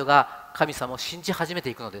の人々が神様を信じ始めて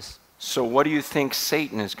いくのです。So what do you think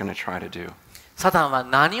Satan is going to try to do? サタンは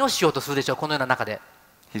何をしようとするでしょう、このような中で。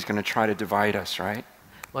He's going to try to divide us, right?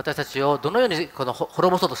 私たちをどのように滅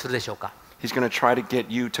ぼそうとするでしょうか。He's going to try to get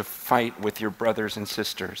you to fight with your brothers and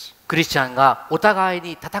sisters. クリスチャンがお互い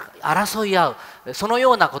に争い合う、その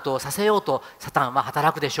ようなことをさせようとサタンは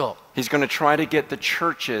働くでしょう。He's going to try to get the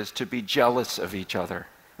churches to be jealous of each other.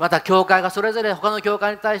 また教会がそれぞれ他の教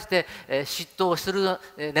会に対して嫉妬をする、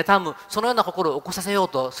妬む、そのような心を起こさせよう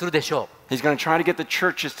とするでしょう。He's going to try to get the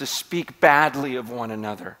churches to speak badly of one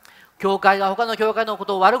another. 教会が他の教会のこ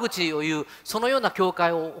とを悪口を言う、そのような教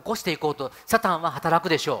会を起こしていこうとサタンは働く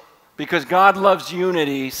でしょう。Because God loves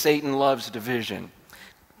unity, Satan loves division.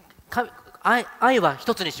 愛は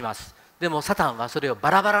一つにします。でもサタンはそれをバ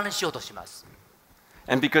ラバラにしようとします。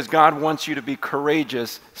And because God wants you to be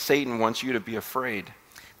courageous, Satan wants you to be afraid.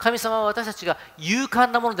 神様は私たちが勇敢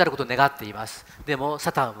なものであることを願っています。でも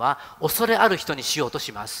サタンは恐れある人にしようと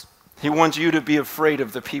します。He wants you to be afraid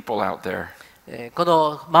of the people out there. こ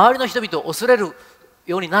の周りの人々を恐れる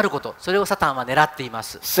ようになること、それをサタンは狙っていま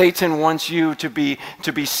す。Satan wants you to be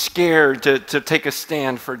scared to take a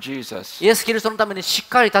stand for Jesus. イエス・キリストのためにしっ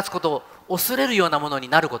かり立つことを恐れるようなものに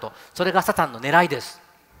なること、それがサタンの狙いです。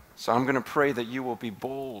So I'm going to pray that you will be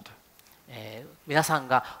bold. 皆さん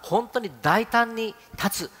が本当に大胆に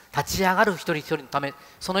立ち上がる一人一人のため、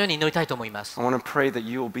そのように祈りたいと思います。 I want to pray that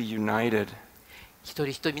you will be united, 一人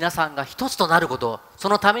一人皆さんが一つとなることを、そ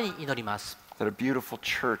のために祈ります。 that a beautiful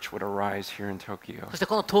church would arise here in Tokyo. そして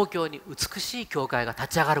この東京に美しい教会が立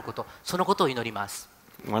ち上がること、そのことを祈ります。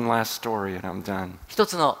 One last story and I'm done. 一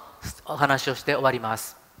つのお話をして終わりま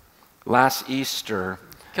す。 Last Easter,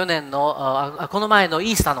 去年のこの前の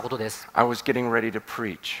イースターのことです。 I was getting ready to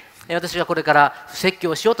preach. 私はこれから説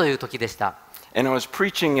教をしようという時でした。 And I was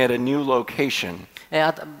preaching at a new location.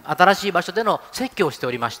 新しい場所での説教をして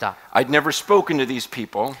おりました。 I'd never spoken to these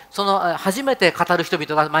people, その初めて語る人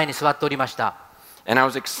々が前に座っておりました。 and I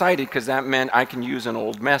was excited because that meant I can use an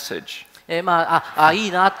old message. い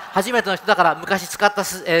いな、初めての人だから昔使ったメ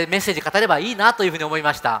ッセージ語ればいいなというふうに思い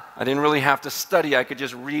ました。 I didn't really have to study. I could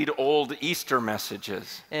just read old Easter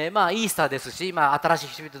messages. イースターですし、新しい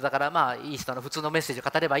人々だから、イースターの普通のメッセージを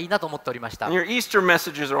語ればいいなと思っておりました。 And your Easter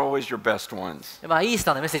messages are always your best ones. イース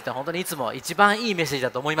ターのメッセージって本当にいつも一番いいメッセージ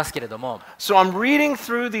だと思いますけれども、 So I'm reading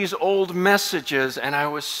through these old messages, and I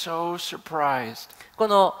was so surprised. こ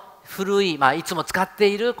の古い、いつも使って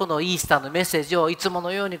いるこのイースターのメッセージをいつも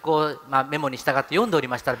のようにメモに従って読んでおり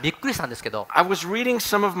ましたらびっくりしたんですけど、 I was reading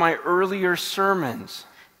some of my earlier sermons.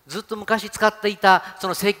 ずっと昔使っていたそ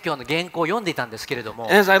の説教の原稿を読んでいたんですけれども、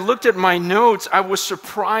 And as I looked at my notes, I was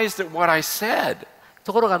surprised at what I said.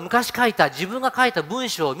 ところが昔自分が書いた文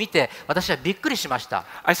章を見て私はびっくりしました。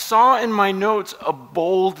 I saw in my notes a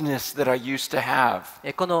boldness that I used to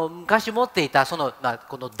have. この昔持っていたこ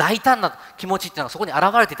の大胆な気持ちっていうのがそこに現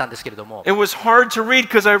れていたんですけれども、 It was hard to read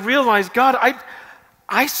because I realized, God,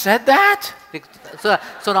 I said that? で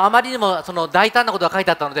そのあまりにもその大胆なことが書いて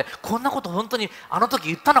あったので、こんなこと本当にあの時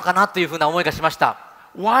言ったのかなというふうな思いがしました。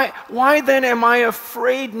 Why then am I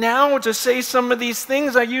afraid now to say some of these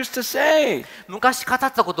things I used to say? 昔語っ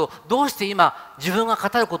たことをどうして今自分が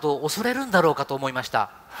語ることを恐れるんだろうかと思いました。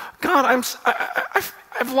 God,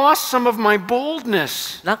 I've lost some of my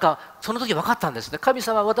boldness. なんかその時分かったんですね。神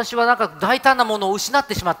様、私はなんか大胆なものを失っ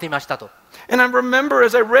てしまっていましたと。 And I remember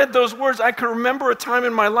as I read those words, I could remember a time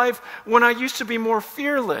in my life when I used to be more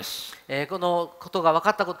fearless. このことが分か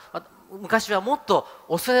ったこと、昔はもっと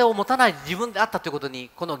恐れを持たない自分であったということに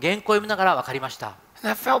この原稿を読みながら分かりました。 And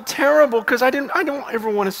that felt terrible because I don't ever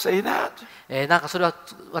want to say that. なんかそれは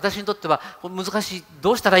私にとっては難しい、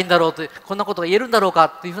どうしたらいいんだろうと、こんなことが言えるんだろうか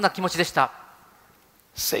というふうな気持ちでした。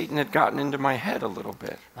 Satan had gotten into my head a little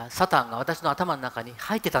bit. サタンが私の頭の中に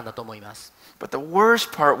入ってたんだと思います。 But the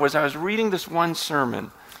worst part was I was reading this one sermon.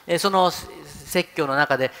 その説教の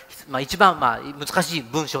中で、一番難しい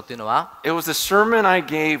文章というのは、 It was the sermon I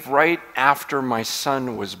gave right after my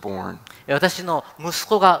son was born. 私の息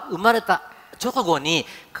子が生まれた直後に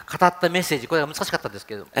語ったメッセージ、これが難しかったんです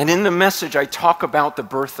けど、 And in the message, I talk about the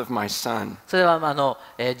birth of my son. それは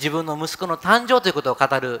自分の息子の誕生ということを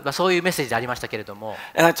語る、そういうメッセージでありましたけれども、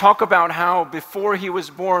 And I talk about how before he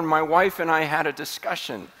was born, my wife and I had a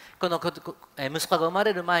discussion. この息子が生ま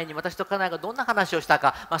れる前に私と家内がどんな話をした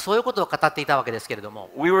か、そういうことを語っていたわけですけれど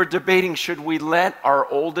も、 We were debating, should we let our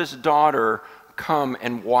oldest daughter come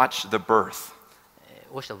and watch the birth?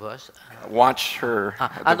 Watch her,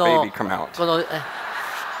 the baby come out. この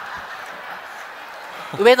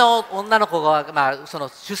上の女の子が、その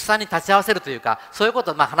出産に立ち会わせるというか、そういうこ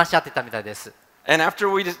とを話し合っていたみたいです。 And after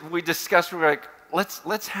we discussed, we were like,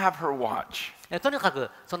 let's have her watch. とにかく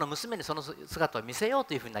その娘にその姿を見せよう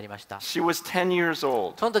というふうになりました。 She was 10 years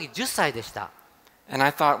old. その時10歳でした。 And I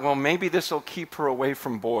thought, well, maybe this will keep her away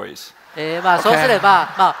from boys. そうすれ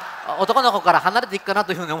ば、男の子から離れていくかな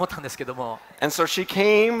というふうに思ったんですけども、 And so she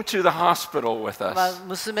came to the hospital with us.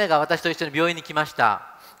 娘が私と一緒に病院に来ました。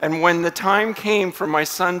 And when the time came for my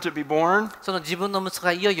son to be born, その自分の息子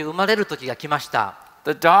がいよいよ生まれる時が来ました。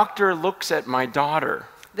 the doctor looks at my daughter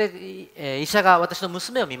で、医者が私の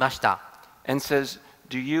娘を見ました。 and says,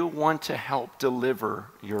 do you want to help deliver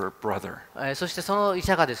your brother? そしてその医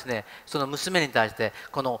者がですね、その娘に対して、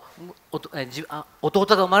この弟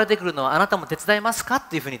が生まれてくるのはあなたも手伝いますかっ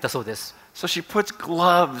ていうふうに言ったそうです。 So she puts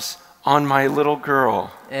gloves on my little girl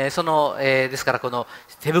ですからこの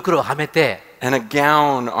手袋をはめて、 and a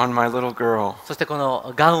gown on my little girl そしてこ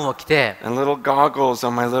のガウンを着て、 and little goggles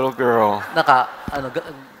on my little girl. なんか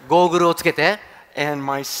ゴーグルをつけて、 And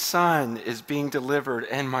my son is being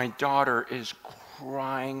delivered and my daughter is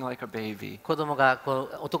crying like a baby. 子供が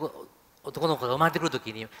男の子が生まれてくると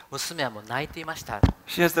きに娘はもう泣いていました。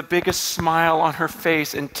 She has the biggest smile on her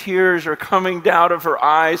face and tears are coming down of her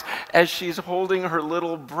eyes as she's holding her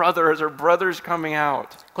little brother as her brother's coming out.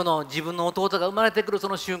 この自分の弟が生まれてくるそ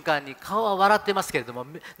の瞬間に顔は笑ってますけれども、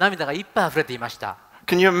涙がいっぱい溢れていました。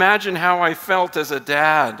Can you imagine how I felt as a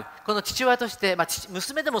dad? この父親として、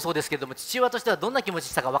娘でもそうですけれども、父親としてはどんな気持ち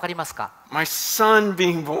したか分かりますか？ My son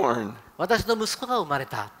being born. 私の息子が生まれ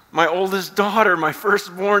た。My oldest daughter, my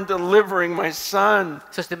firstborn, delivering my son.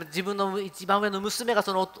 そして自分の一番上の娘が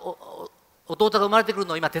その弟が生まれてくる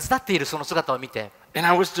のを今手伝っているその姿を見て、 And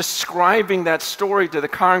I was describing that story to the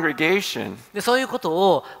congregation. でそういうこと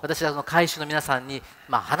を私はその会衆の皆さんに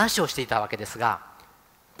話をしていたわけですが、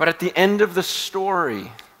 But at the end of the story,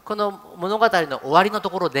 この物語の終わりのと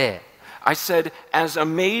ころで、 I said, as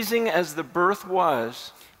amazing as the birth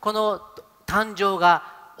was, この誕生が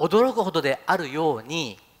驚くほどであるよう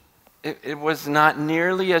に、 it was not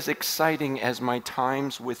nearly as exciting as my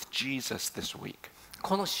times with Jesus this week.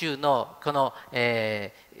 この週のこの、イ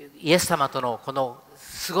エス様とのこの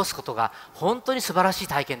過ごすことが本当に素晴らしい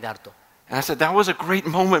体験であると。 And I said, that was a great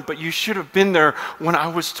moment, but you should have been there when I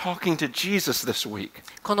was talking to Jesus this week.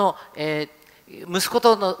 この、息子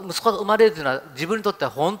が生まれるというのは自分にとって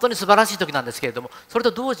は本当に素晴らしい時なんですけれども、それ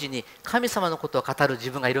と同時に神様のことを語る自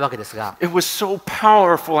分がいるわけですが、 It was so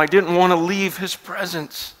powerful, I didn't want to leave his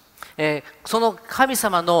presence. その神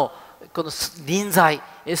様のこの臨在、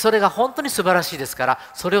それが本当に素晴らしいですから、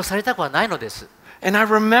それをされたくはないのです。 And I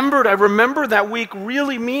remember that week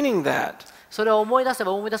really meaning that. それを思い出せ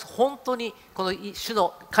ば思い出す、本当にこの主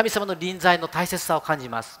の神様の臨在の大切さを感じ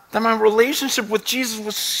ます。 That my relationship with Jesus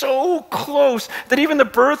was so close that even the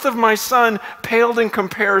birth of my son paled in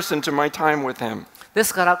comparison to my time with him. で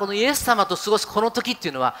すからこのイエス様と過ごすこの時って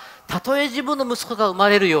いうのは、たとえ自分の息子が生ま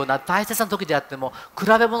れるような大切な時であっても比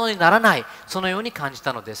べ物にならない、そのように感じ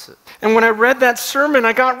たのです。 And when I read that sermon,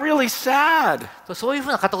 I got really sad. そういうふ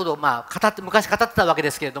うなことを昔語ってたわけで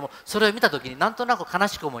すけれども、それを見た時になんとなく悲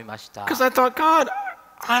しく思いました。 Because I thought, God,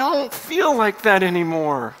 I don't feel like that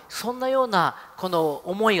anymore. そんなようなこの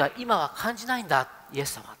思いが今は感じないんだ、イエ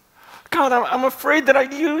ス様。 God, I'm afraid that I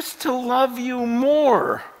used to love you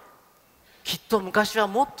more. きっと昔は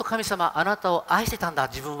もっと神様、あなたを愛してたんだ、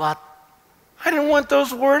自分は。 I didn't want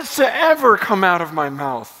those words to ever come out of my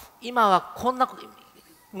mouth. 今はこんな、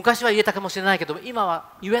昔は言えたかもしれないけど、今は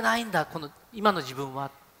言えないんだ、この今の自分は。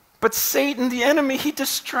 But Satan, the enemy, he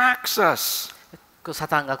distracts us. サ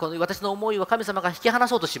タンがこの私の思いを神様が引き離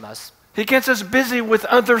そうとします。 He gets us busy with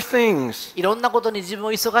other things. いろんなことに自分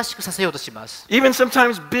を忙しくさせようとします。 Even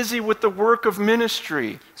sometimes busy with the work of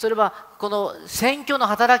ministry. それはこの宣教の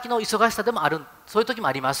働きの忙しさでもある、そういう時も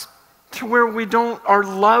あります。 To where our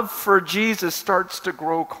love for Jesus starts to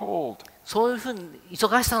grow cold. そういうふうに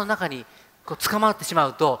忙しさの中に捕まってしま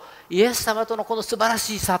うと、イエス様とのこの素晴ら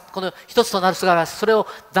しさ、この一つとなる素晴らしさ、それを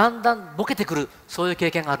だんだんボケてくる、そういう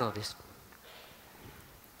経験があるのです。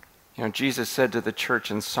You know, Jesus said to the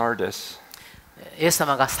church in Sardis, イエス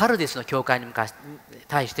様がサルディスの教会に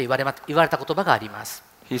対して言われた言葉があります。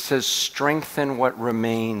 He says, strengthen what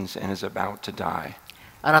remains and is about to die.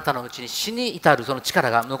 あなたのうちに死に至るその力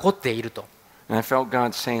が残っていると。 And I felt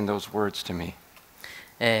God saying those words to me.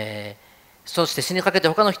 そして死にかけて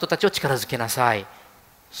他の人たちを力づけなさい。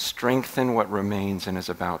 Strengthen what remains and is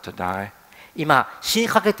about to die. 今、死に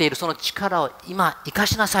かけているその力を今、生か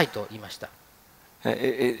しなさいと言いました。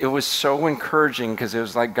 It was so encouraging because it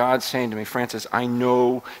was like God saying to me, Francis, I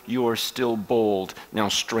know you are still bold. Now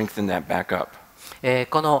strengthen that back up.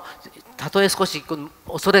 このたとえ少し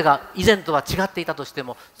恐れが以前とは違っていたとして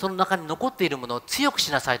も、その中に残っているものを強く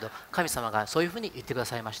しなさいと神様がそういうふうに言ってくだ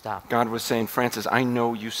さいました。 God was saying, Francis, I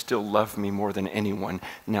know you still love me more than anyone.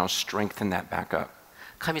 Now strengthen that back up.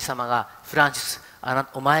 神様がフランシス、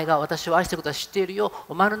お前が私を愛していることは知っているよ。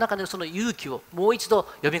お前の中でのその勇気をもう一度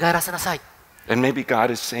蘇らせなさい。 And maybe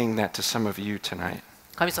God is saying that to some of you tonight.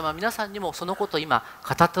 神様は皆さんにもそのことを今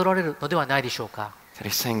語っておられるのではないでしょうか。 That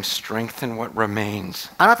He's saying, strengthen what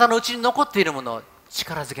remains. あなたのうちに残っているものを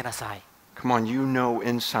力づけなさい。 Come on, you know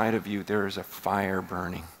inside of you there is a fire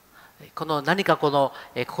burning. この何かこの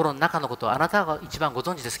心の中のことをあなたが一番ご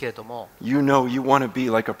存知ですけれども、 You know you want to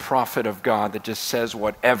be like a prophet of God that just says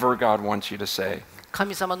whatever God wants you to say.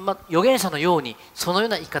 神様の預言者のようにそのよう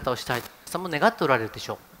な生き方をしたいと神様も願っておられるでし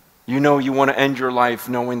ょう。 You know you want to end your life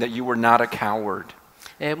knowing that you were not a coward.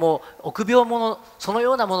 もう臆病者、その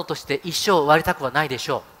ようなものとして一生終わりたくはないでし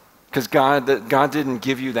ょう。 Because God didn't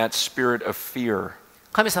give you that spirit of fear.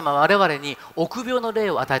 神様は我々に臆病の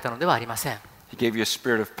霊を与えたのではありません。 He gave you a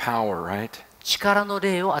spirit of power, right? 力の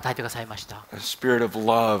霊を与えてくださいました。 A spirit of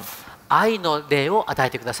love. 愛の霊を与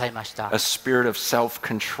えてくださいました。 A spirit of そ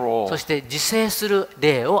self-control. して自制する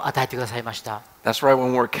霊を与えてくださいました。 That's why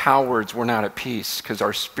when we're cowards, we're not at peace because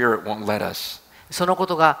our spirit won't let us. そのこ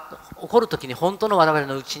とが起こるときに本当の我々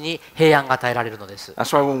のうちに平安が与えられるのです。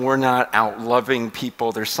 That's why when we're not out loving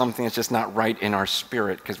people, there's something that's just not right in our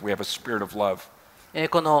spirit because we have a spirit of love.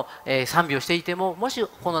 この賛美をしていても、もし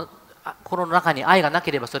この心の中に愛がな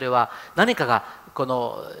ければ、それは何かがこ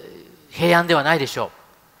の平安ではないでしょ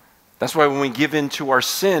う。 That's why when we give in to our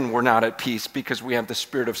sin, we're not at peace because we have the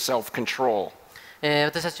spirit of self-control.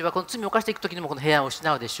 私たちはこの罪を犯していくときにもこの平安を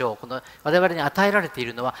失うでしょう。この我々に与えられてい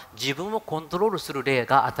るのは自分をコントロールする霊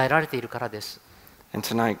が与えられているからです。And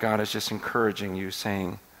tonight, God is just encouraging you,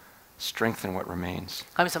 saying, strengthen what remains.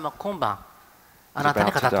 神様は今晩あなた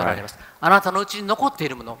に語っておられます。あなたのうちに残ってい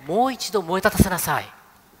るものをもう一度燃え立たせなさい。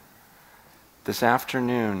 This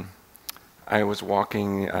afternoon, I was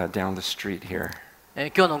walking down the street here.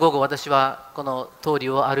 今日の午後、私はこの通り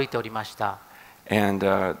を歩いておりました。 And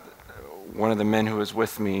one of the men who was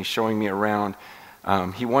with me, showing me around,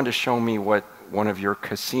 he wanted to show me what one of your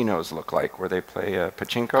casinos look like, where they play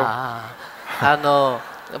pachinko.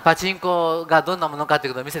 パチンコがどんなものかとい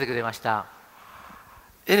うことを見せてくれました。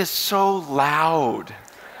 It is so loud.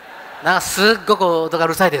 なんかすっごく音がう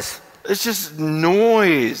るさいです。 It's just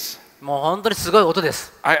noise. もう本当にすごい音で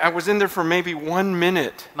す。 I was in there for maybe 1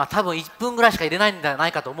 minute, まあ多分1分ぐらいしか入れないんじゃな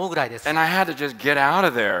いかと思うぐらいです。 and I had to just get out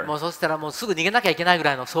of there. もうそしたらもうすぐ逃げなきゃいけないぐ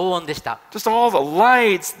らいの騒音でした。 Just all the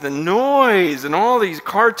lights, the noise, and all these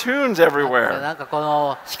cartoons everywhere. なんかこ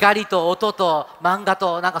の光と音と漫画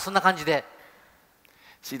となんかそんな感じで、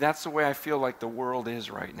 See, that's the way I feel like the world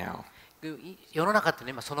is right now. 世の中って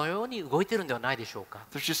ね、今そのように動いてるんではないでしょうか。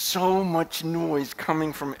 There's just so much noise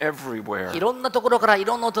coming from い everywhere. ろんなところからい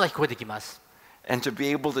ろんな音が聞こえてきます。 And to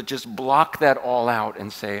be able to just block that all out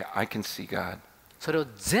and say, I can see God. それを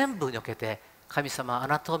全部抜けて、神様あ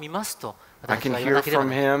なたを見ますと I 私 can は言わ hear なければ from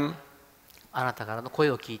ならない。 Him, あなたからの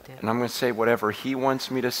声を聞いて、 and I'm going to say whatever He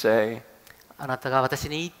wants me to say. あなたが私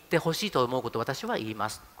に言ってほしいと思うことを私は言いま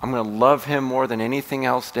す。 I'm going to love Him more than anything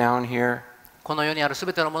else down here. この世にあるす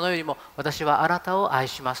べてのものよりも私はあなたを愛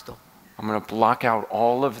しますと。 I'm going to block out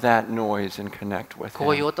all of that noise and connect with こ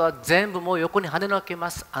ういう Him. 音は全部もう横に跳ねのけ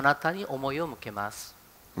ます。あなたに思いを向けます。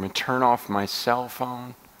 I'm going to turn off my cell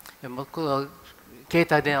phone, もうこの携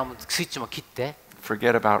帯電話もスイッチも切って、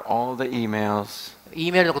 forget about all the emails,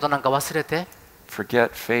 E メールのことなんか忘れて、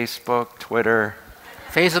 forget Facebook, Twitter,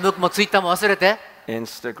 Facebook も Twitter も忘れて、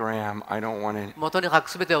 Instagram. I don't want to. もうとにかく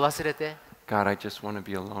すべてを忘れて、 God, I just want to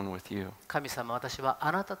be alone with you. 神様、私は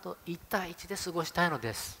あなたと1対1で過ごしたいの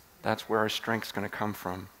です。 That's where our strength's going to come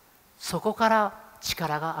from. そこから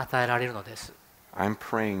力が与えられるのです。 I'm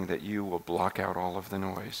praying that you will block out all of the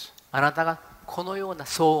noise あなたがこのような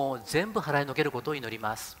騒音を全部払いのけることを祈り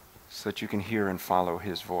ます。 so that you can hear and follow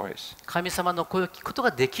His voice. 神様の声を聞くこと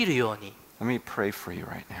ができるように、 Let me pray for you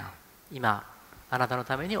right now. 今、あなたの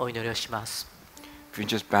ためにお祈りをします。 If you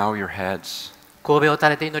just bow your heads 神戸を垂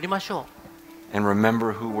れて祈りましょう。 and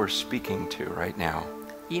remember who we're speaking to right now.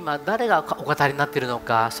 今、誰がお語りになっているの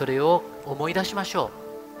か、それを思い出しましょ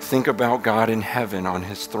Think about God in heaven on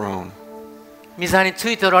His throne. う。御座につ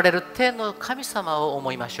いておられる天の神様を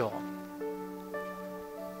思いましょ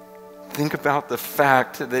Think about the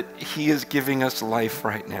fact that He is giving us life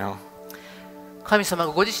right now. う。神様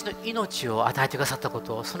がご自身の命を与えてくださったこ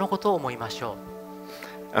とを、そのことを思いましょう。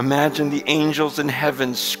 Imagine the angels in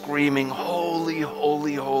heaven screaming, Holy,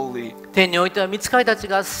 holy, holy. 天においては御使いたち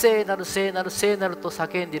が聖なる聖なる聖なると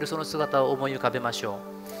叫んでいるその姿を思い浮かべましょ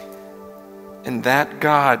う。 And that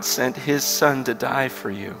God sent His Son to die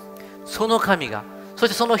for you. その神が、そし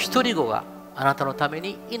てその一人子があなたのため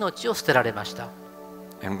に命を捨てられました。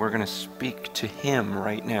 And we're going to speak to Him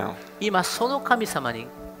right now. 今その神様に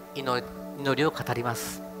祈りを語りま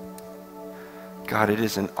す。 God, it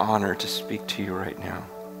is an honor to speak to you right now.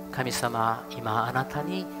 神様、今あなた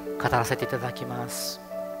に語らせていただきます。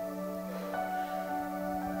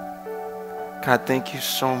 God, thank you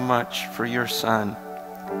so much for your Son.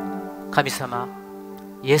 神様、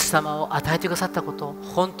イエス様を与えてくださったことを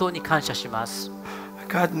本当に感謝します。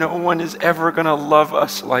 God, no one is ever going to love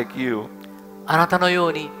us like you. あなたのよ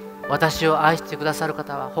うに私を愛してくださる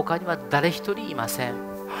方は他には誰一人いません。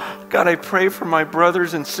 God, I pray for my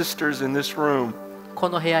brothers and sisters in this room. こ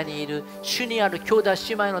の部屋にいる主にある兄弟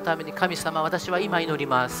姉妹のために神様、私は今祈り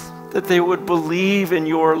ます。 That they would believe in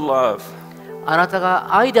your love. あなた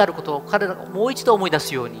が愛であることを彼らがもう一度思い出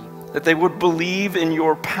すように、 That they would believe in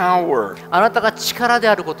your power. あなたが力で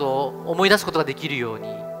あることを思い出すことができるように、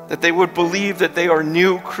 That they would believe that they are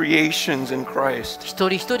new creations in Christ. 一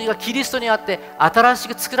人一人がキリストにあって新し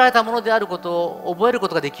く作られたものであることを覚えるこ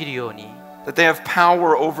とができるように、 That they have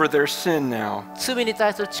power over their sin now. 罪に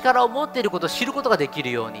対する力を持っていることを知ることができる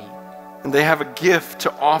ように、 And they have a gift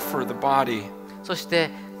to offer the body. そして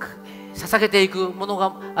捧げていくもの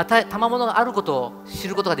が賜物があることを知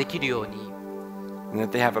ることができるように、 And that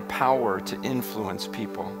they have a power to influence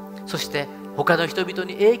people. そして他の人々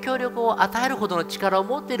に影響力を与えるほどの力を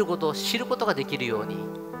持っていることを知ることができるように、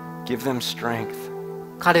 Give them strength.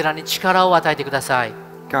 彼らに力を与えてください。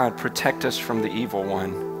 God, protect us from the evil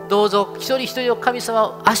one. どうぞ一人一人を神様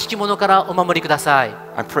を悪しき者からお守りください。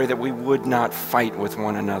 I pray that we would not fight with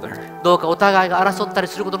one another, どうかお互いが争ったり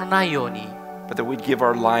することのないように、 but that we'd give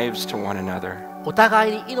our lives to one another, お互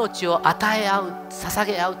いに命を与え合う、捧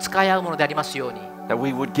げ合う、使い合うものでありますように、 that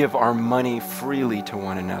we would give our money freely to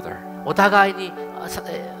one another, お互いに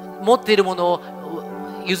持っているものを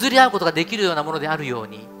譲り合うことができるようなものであるよう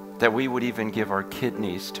に、 that we would even give our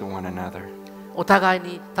kidneys to one another, お互い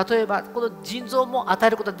に例えばこの腎臓も与え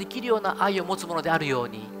ることができるような愛を持つものであるよう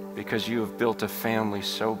に、 because you have built a family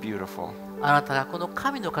so beautiful. あなたがこの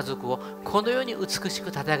神の家族をこのように美しく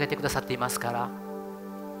立て上げてくださっていますから、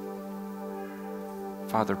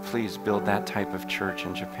 Father, please build that type of church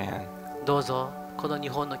in Japan. どうぞこの日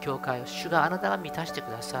本の教会を主があなたが満たしてく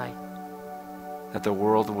ださい。 That the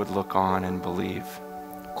world would look on and believe.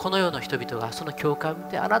 この世の人々がその教会を見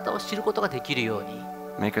てあなたを知ることができるように、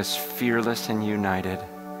 Make us fearless and united.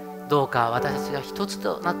 どうか私たちが一つ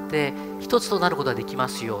となって一つとなることができま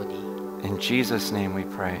すように、 In Jesus' name we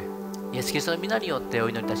pray. イエス・キリストの皆によってお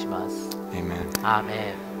祈りいたします。 Amen. アー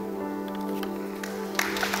メ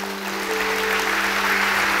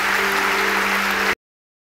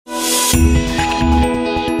ン。